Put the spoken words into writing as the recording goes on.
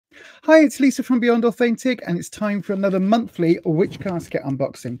Hi, it's Lisa from Beyond Authentic, and it's time for another monthly Witch Casket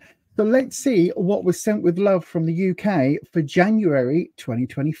unboxing. So let's see what was sent with love from the UK for January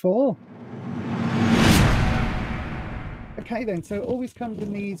 2024. Okay then, so it always comes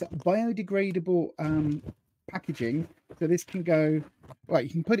in these biodegradable packaging. So this can go, well, you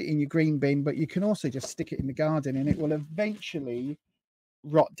can put it in your green bin, but you can also just stick it in the garden and it will eventually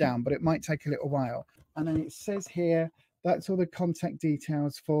rot down, but it might take a little while. And then it says here, that's all the contact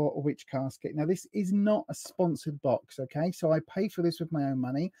details for a witch casket. Now, this is not a sponsored box, okay? So I pay for this with my own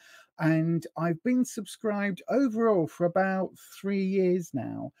money, and I've been subscribed overall for about 3 years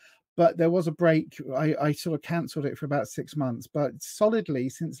now. But there was a break. I sort of cancelled it for about 6 months, but solidly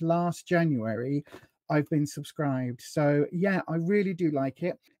since last January, I've been subscribed. So yeah, I really do like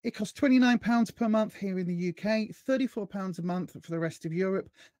it. It costs £29 per month here in the UK, £34 a month for the rest of Europe,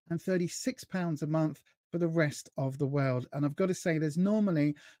 and £36 a month for the rest of the world. And I've got to say, there's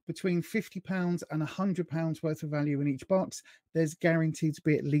normally between £50 and £100 worth of value in each box. There's guaranteed to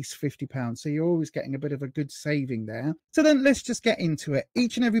be at least £50, so you're always getting a bit of a good saving there. So then let's just get into it.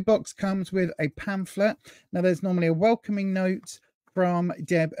 Each and every box comes with a pamphlet. Now, there's normally a welcoming note from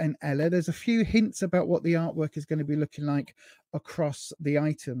Deb and Ella. There's a few hints about what the artwork is going to be looking like across the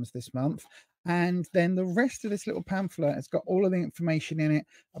items this month. And then the rest of this little pamphlet has got all of the information in it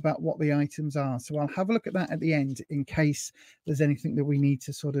about what the items are. So I'll have a look at that at the end in case there's anything that we need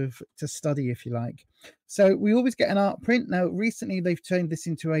to sort of to study, if you like. So we always get an art print. Now, recently they've turned this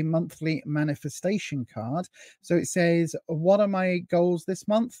into a monthly manifestation card. So it says, what are my goals this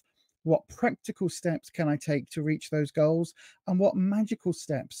month? What practical steps can I take to reach those goals? And what magical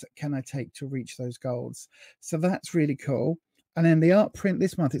steps can I take to reach those goals? So that's really cool. And then the art print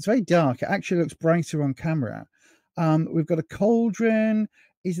this month, it's very dark. It actually looks brighter on camera. We've got a cauldron.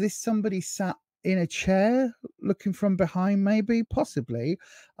 Is this somebody sat in a chair looking from behind? Maybe, possibly.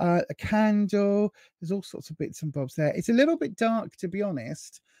 A candle. There's all sorts of bits and bobs there. It's a little bit dark, to be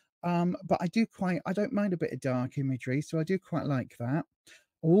honest. But I don't mind a bit of dark imagery. So I do quite like that.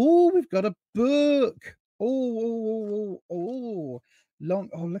 Oh, we've got a book. Long.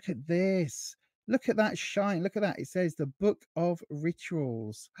 Oh, look at this. Look at that shine. Look at that. It says the Book of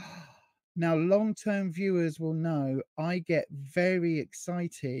Rituals. Now, long-term viewers will know I get very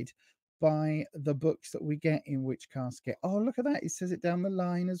excited by the books that we get in Witch Casket. Oh, look at that. It says it down the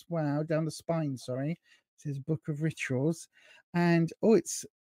line as well, down the spine, sorry. It says Book of Rituals. And oh,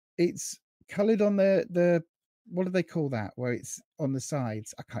 it's coloured on the what do they call that, where it's on the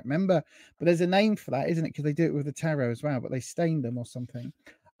sides? I can't remember, but there's a name for that, isn't it? Because they do it with the tarot as well, but they stain them or something.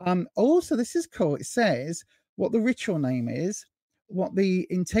 Also, this is cool. It says what the ritual name is, what the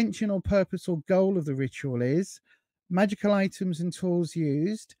intention or purpose or goal of the ritual is, magical items and tools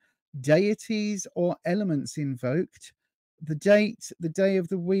used, deities or elements invoked, the date, the day of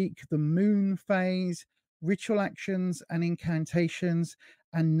the week, the moon phase, ritual actions and incantations,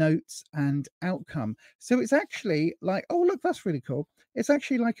 and notes and outcome. So it's actually like, oh look, that's really cool. It's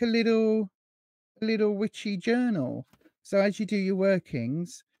actually like a little witchy journal. So as you do your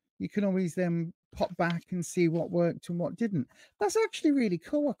workings, you can always then pop back and see what worked and what didn't. That's actually really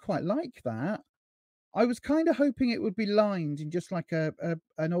cool. I quite like that. I was kind of hoping it would be lined in just like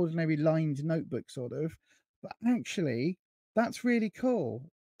an ordinary lined notebook sort of, but actually that's really cool.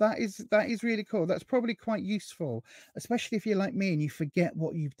 That is really cool. That's probably quite useful, especially if you're like me and you forget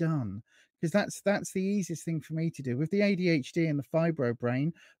what you've done, because that's the easiest thing for me to do with the ADHD and the fibro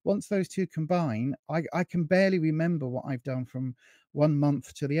brain. Once those two combine, I can barely remember what I've done from one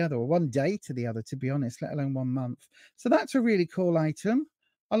month to the other, or one day to the other, to be honest, let alone 1 month. So that's a really cool item.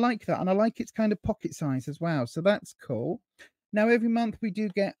 I like that, and I like its kind of pocket size as well, so that's cool. Now, every month we do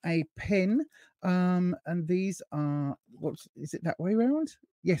get a pin, and these are, is it that way round?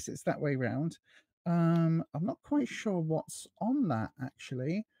 Yes, it's that way round. I'm not quite sure what's on that,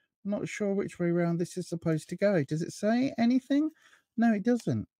 actually. I'm not sure which way round this is supposed to go. Does it say anything? No, it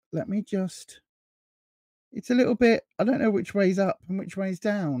doesn't. Let me just, it's a little bit, I don't know which way's up and which way's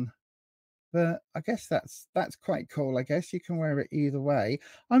down. But I guess that's quite cool. I guess you can wear it either way.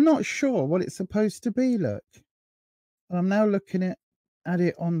 I'm not sure what it's supposed to be, look. I'm now looking at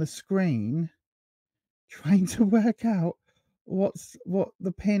it on the screen, trying to work out what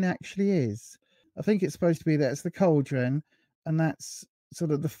the pin actually is. I think it's supposed to be that it's the cauldron, and that's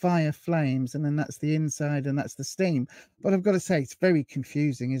sort of the fire flames, and then that's the inside, and that's the steam. But I've got to say, it's very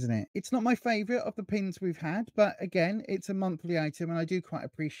confusing, isn't it? It's not my favorite of the pins we've had, but again, it's a monthly item and I do quite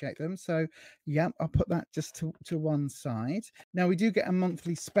appreciate them. So yeah, I'll put that just to one side. Now, we do get a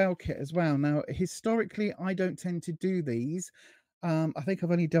monthly spell kit as well. Now, historically, I don't tend to do these. I think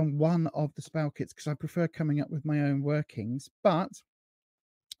I've only done one of the spell kits because I prefer coming up with my own workings, but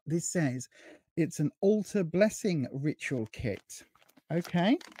this says it's an altar blessing ritual kit.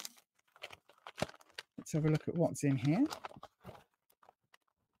 Okay, let's have a look at what's in here.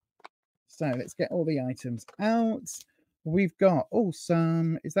 So let's get all the items out. We've got, oh,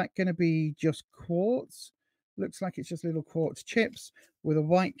 some, is that going to be just quartz? Looks like it's just little quartz chips with a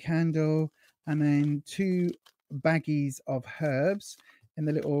white candle, and then 2 baggies of herbs in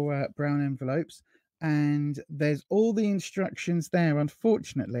the little brown envelopes. And there's all the instructions there.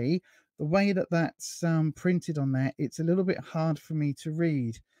 Unfortunately, the way that that's printed on there, it's a little bit hard for me to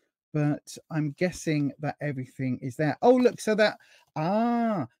read, but I'm guessing that everything is there. Oh, look, so that,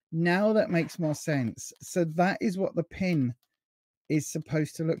 now that makes more sense. So that is what the pin is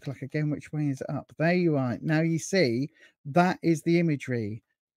supposed to look like. Again, which way is it up? There you are. Now you see, that is the imagery.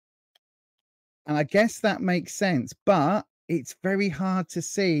 And I guess that makes sense, but it's very hard to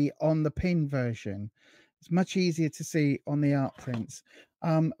see on the pin version. It's much easier to see on the art prints.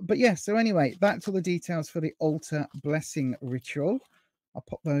 But yeah, so anyway, that's all the details for the altar blessing ritual. I'll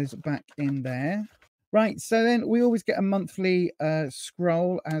pop those back in there. Right, so then we always get a monthly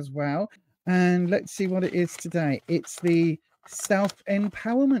scroll as well. And let's see what it is today. It's the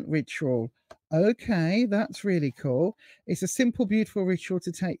self-empowerment ritual. Okay, that's really cool. It's a simple, beautiful ritual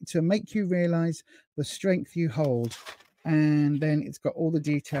to make you realize the strength you hold. And then it's got all the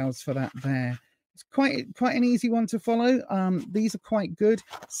details for that there. It's quite an easy one to follow. These are quite good.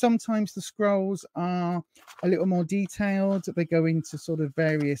 Sometimes the scrolls are a little more detailed. They go into sort of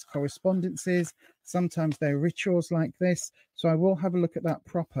various correspondences. Sometimes they're rituals like this. So I will have a look at that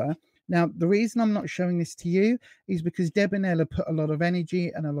proper. Now, the reason I'm not showing this to you is because Deb and Ella put a lot of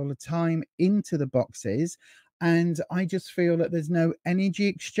energy and a lot of time into the boxes. And I just feel that there's no energy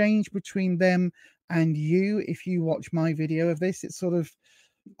exchange between them and you. If you watch my video of this, it's sort of,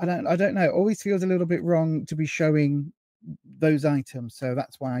 I don't know, it always feels a little bit wrong to be showing those items. So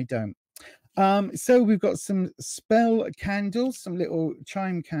that's why I don't. So we've got some spell candles, some little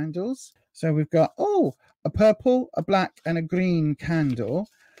chime candles. So we've got, oh, a purple, a black, and a green candle.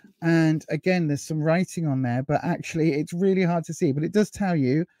 And again, there's some writing on there, but actually it's really hard to see, but it does tell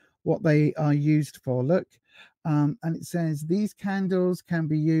you what they are used for. Look, and it says these candles can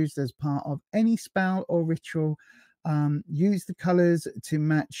be used as part of any spell or ritual. Use the colors to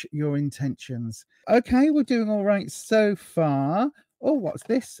match your intentions. Okay, we're doing all right so far. Oh, what's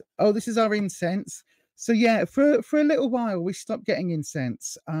this? Oh, this is our incense. So yeah, for a little while we stopped getting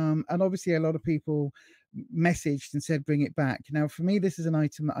incense, and obviously a lot of people messaged and said bring it back. Now for me, this is an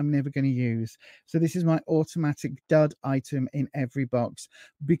item that I'm never going to use, so this is my automatic dud item in every box,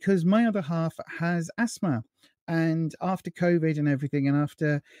 because my other half has asthma, and after COVID and everything, and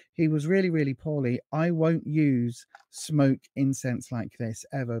after he was really poorly, I won't use smoke incense like this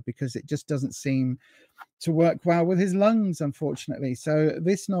ever, because it just doesn't seem to work well with his lungs, unfortunately. So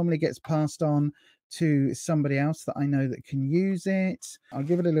this normally gets passed on to somebody else that I know that can use it. I'll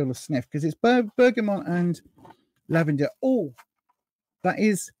give it a little sniff because it's bergamot and lavender. Oh, that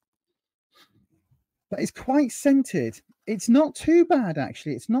is quite scented. It's not too bad,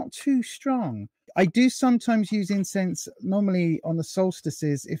 actually. It's not too strong. I do sometimes use incense normally on the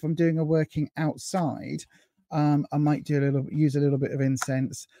solstices. If I'm doing a working outside, I might use a little bit of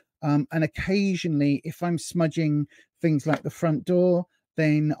incense. And occasionally, if I'm smudging things like the front door,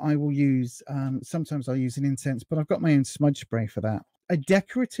 then I will use, sometimes I'll use an incense, but I've got my own smudge spray for that. A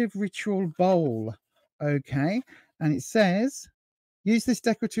decorative ritual bowl. Okay. And it says, use this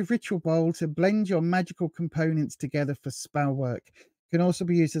decorative ritual bowl to blend your magical components together for spell work. It can also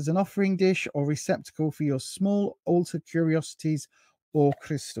be used as an offering dish or receptacle for your small altar curiosities or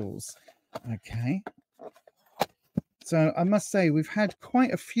crystals. Okay. So I must say, we've had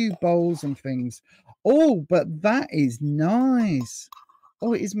quite a few bowls and things. Oh, but that is nice.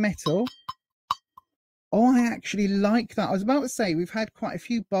 Oh, it is metal. Oh, I actually like that. I was about to say, we've had quite a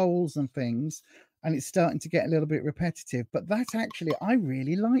few bowls and things, and it's starting to get a little bit repetitive. But that actually, I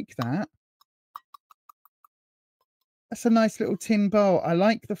really like that. That's a nice little tin bowl. I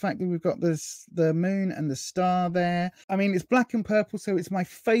like the fact that we've got the moon and the star there. I mean, it's black and purple, so it's my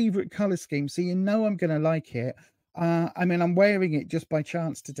favorite color scheme. So you know I'm going to like it. I mean, I'm wearing it just by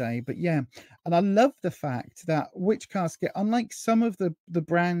chance today, but yeah. And I love the fact that Witch Casket, unlike some of the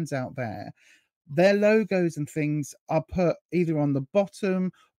brands out there, their logos and things are put either on the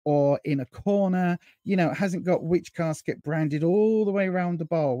bottom or in a corner. You know, it hasn't got Witch Casket branded all the way around the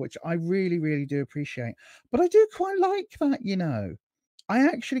bowl, which I really do appreciate. But I do quite like that, you know. I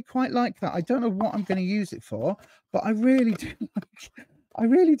actually quite like that. I don't know what I'm going to use it for, but I really do I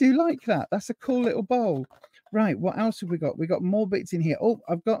really do like that. That's a cool little bowl. Right, what else have we got? We got more bits in here. Oh,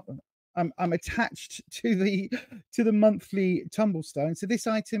 I've got I'm attached to the monthly tumblestone. So this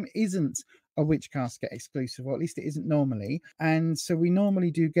item isn't a witch casket exclusive, or at least it isn't normally. And so we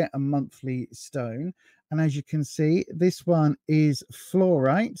normally do get a monthly stone. And as you can see, this one is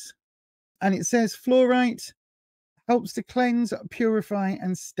fluorite. And it says fluorite helps to cleanse, purify,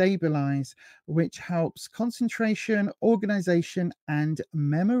 and stabilize, which helps concentration, organization, and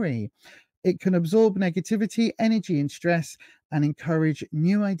memory. It can absorb negativity, energy, and stress and encourage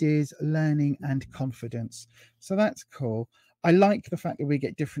new ideas, learning, and confidence. So that's cool. I like the fact that we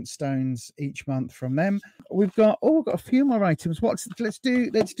get different stones each month from them. We've got a few more items. Let's do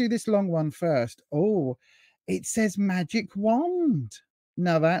this long one first. Oh, it says magic wand.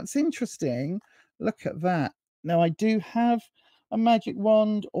 Now that's interesting. Look at that. Now I do have a magic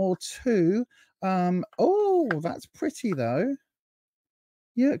wand or two. Oh, that's pretty though.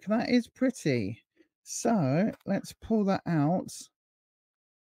 Look, that is pretty. So let's pull that out.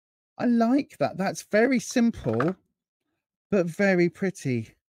 I like that. That's very simple, but very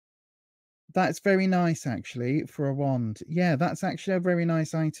pretty. That's very nice, actually, for a wand. Yeah, that's actually a very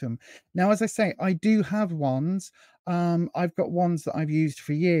nice item. Now, as I say, I do have wands. I've got wands that I've used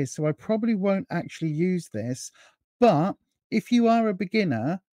for years, so I probably won't actually use this. But if you are a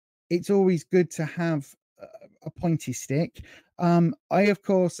beginner, it's always good to have a pointy stick. I, of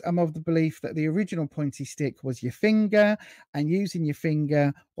course, am of the belief that the original pointy stick was your finger, and using your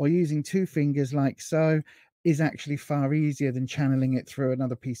finger or using two fingers like so is actually far easier than channeling it through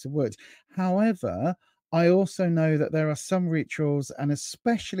another piece of wood. However, I also know that there are some rituals, and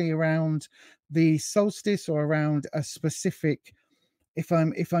especially around the solstice or around a specific, if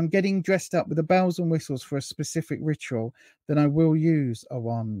I'm getting dressed up with the bells and whistles for a specific ritual, then I will use a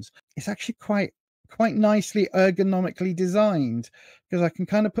wand. It's actually quite nicely ergonomically designed, because I can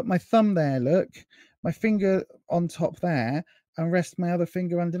kind of put my thumb there, look, my finger on top there, and rest my other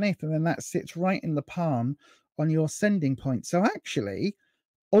finger underneath, and then that sits right in the palm on your sending point. So actually,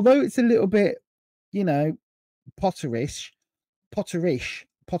 although it's a little bit, you know, potteresque,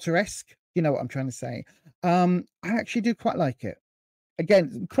 you know what I'm trying to say, I actually do quite like it.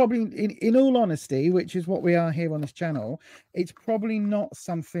 Again, probably in all honesty, which is what we are here on this channel, it's probably not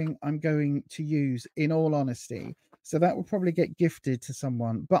something I'm going to use, in all honesty. So that will probably get gifted to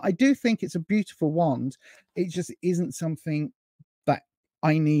someone. But I do think it's a beautiful wand. It just isn't something that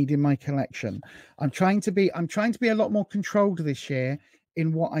I need in my collection. I'm trying to be a lot more controlled this year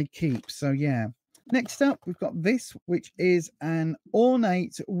in what I keep. So yeah. Next up, we've got this, which is an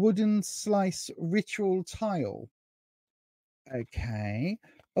ornate wooden slice ritual tile. Okay.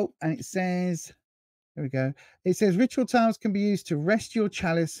 Oh, and it says, there we go. It says ritual tiles can be used to rest your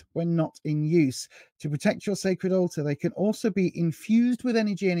chalice when not in use, to protect your sacred altar. They can also be infused with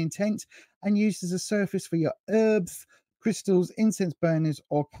energy and intent and used as a surface for your herbs, crystals, incense burners,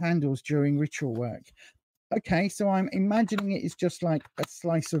 or candles during ritual work. Okay, so I'm imagining it is just like a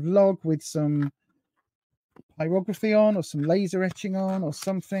slice of log with some pyrography on, or some laser etching on, or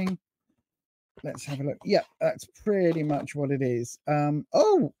something. Let's have a look. Yeah, that's pretty much what it is.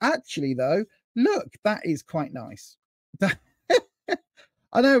 Oh, actually, though, look, that is quite nice.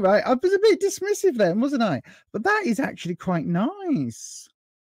 I know, right? I was a bit dismissive then, wasn't I? But that is actually quite nice.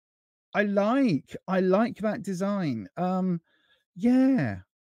 I like that design. Yeah.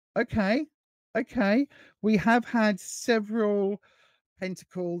 Okay. Okay. We have had several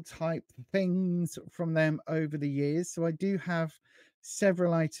pentacle type things from them over the years, so I do have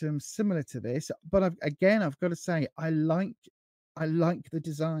several items similar to this, but I've got to say I like the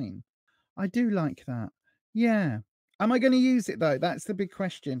design. I do like that. Yeah. Am I going to use it though? That's the big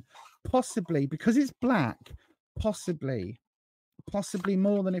question. Possibly, because it's black. Possibly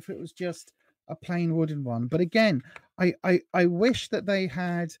more than if it was just a plain wooden one. But again, I wish that they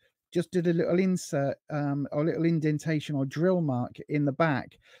had just did a little insert or a little indentation or drill mark in the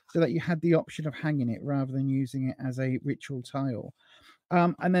back, so that you had the option of hanging it rather than using it as a ritual tile.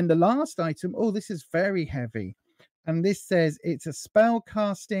 And then the last item, oh, this is very heavy, and this says it's a spell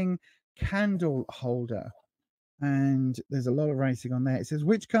casting candle holder. And there's a lot of writing on there. It says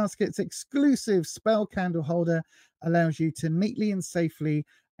Witch Casket's exclusive spell candle holder allows you to neatly and safely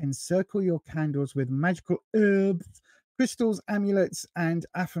encircle your candles with magical herbs, crystals, amulets, and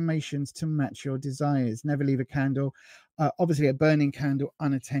affirmations to match your desires. Never leave a candle, obviously a burning candle,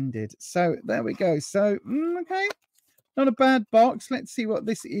 unattended. So there we go. So, okay, not a bad box. Let's see what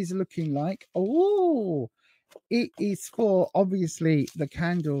this is looking like. Oh, it is for obviously the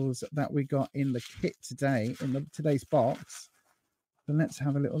candles that we got in the kit today, in today's box. So let's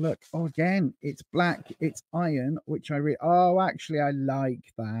have a little look. Oh, again, it's black, it's iron, which oh, actually I like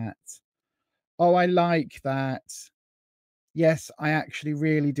that. Oh, I like that. Yes, I actually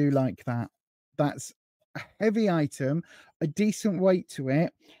really do like that. That's a heavy item, a decent weight to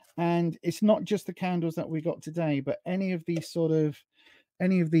it, and it's not just the candles that we got today, but any of these sort of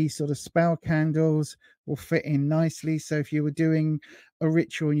spell candles will fit in nicely. So if you were doing a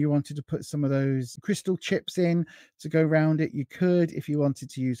ritual and you wanted to put some of those crystal chips in to go around it, you could. If you wanted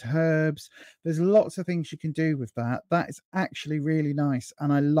to use herbs, there's lots of things you can do with that. That is actually really nice,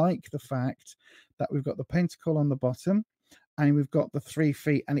 and I like the fact that we've got the pentacle on the bottom and we've got the 3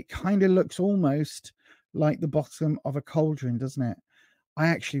 feet, and it kind of looks almost like the bottom of a cauldron, doesn't it? I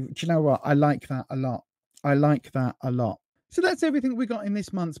actually, do you know what? I like that a lot. I like that a lot. So that's everything we got in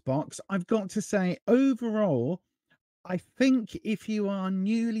this month's box. I've got to say, overall, I think if you are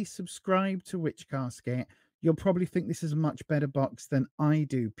newly subscribed to Witch Casket, you'll probably think this is a much better box than I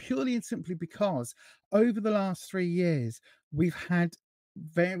do, purely and simply because over the last 3 years, we've had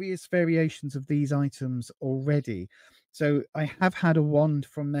various variations of these items already. So I have had a wand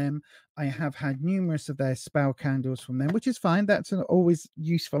from them. I have had numerous of their spell candles from them, which is fine. That's an always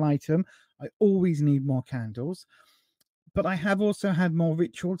useful item. I always need more candles, but I have also had more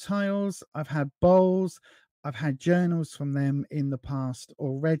ritual tiles. I've had bowls. I've had journals from them in the past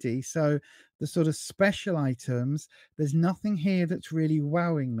already. So the sort of special items, there's nothing here that's really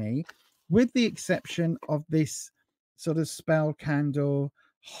wowing me, with the exception of this sort of spell candle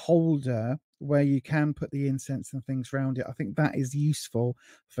holder where you can put the incense and things around it. I think that is useful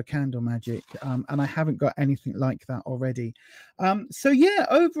for candle magic. And I haven't got anything like that already. So yeah,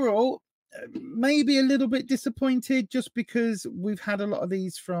 overall, maybe a little bit disappointed just because we've had a lot of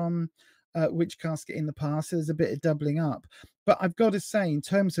these from Witch Casket in the past. So there's a bit of doubling up, but I've got to say, in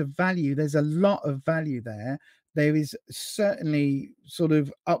terms of value, there's a lot of value there. There is certainly sort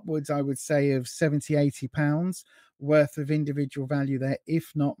of upwards, I would say, of 70-80 pounds worth of individual value there,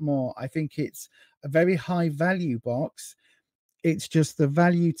 if not more. I think it's a very high value box. It's just the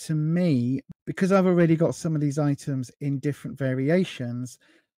value to me, because I've already got some of these items in different variations,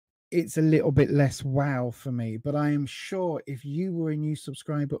 it's a little bit less wow for me. But I am sure if you were a new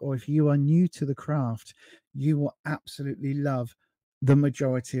subscriber or if you are new to the craft, you will absolutely love the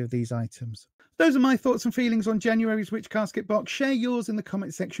majority of these items. Those are my thoughts and feelings on January's Witch Casket box. Share yours in the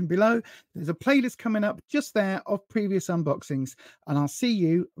comment section below. There's a playlist coming up just there of previous unboxings, and I'll see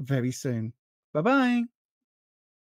you very soon. Bye bye.